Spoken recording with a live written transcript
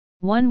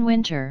One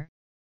winter,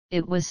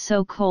 it was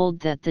so cold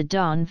that the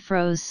dawn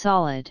froze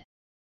solid.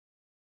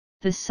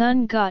 The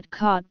sun got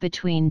caught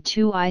between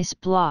two ice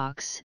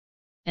blocks,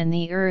 and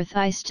the earth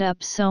iced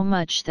up so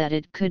much that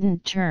it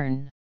couldn't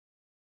turn.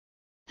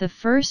 The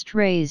first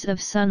rays of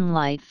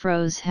sunlight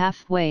froze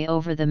halfway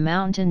over the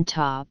mountain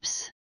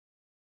tops.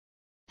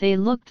 They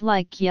looked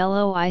like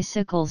yellow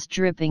icicles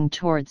dripping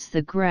towards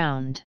the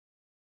ground.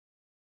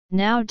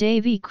 Now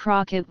Davy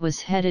Crockett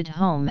was headed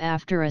home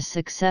after a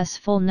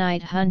successful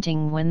night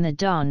hunting when the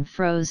dawn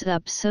froze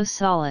up so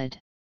solid.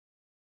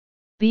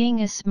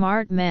 Being a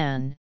smart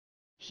man,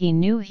 he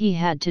knew he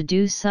had to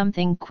do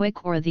something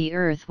quick or the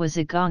earth was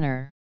a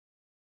goner.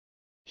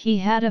 He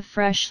had a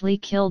freshly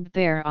killed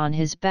bear on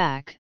his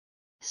back,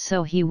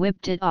 so he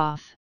whipped it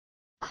off,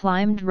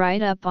 climbed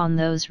right up on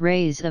those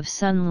rays of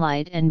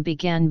sunlight and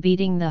began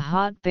beating the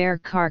hot bear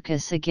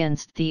carcass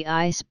against the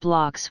ice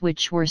blocks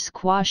which were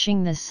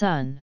squashing the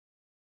sun.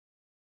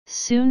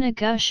 Soon a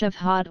gush of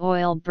hot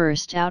oil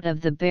burst out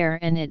of the bear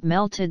and it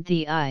melted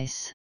the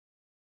ice.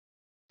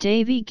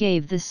 Davy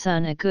gave the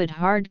sun a good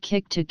hard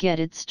kick to get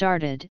it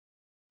started,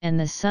 and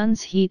the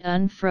sun's heat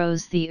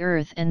unfroze the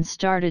earth and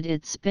started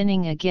it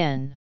spinning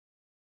again.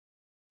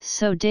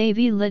 So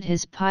Davy lit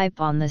his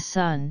pipe on the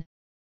sun,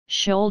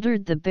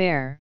 shouldered the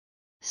bear,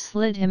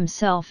 slid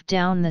himself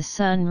down the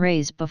sun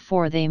rays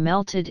before they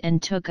melted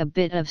and took a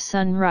bit of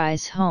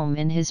sunrise home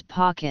in his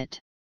pocket.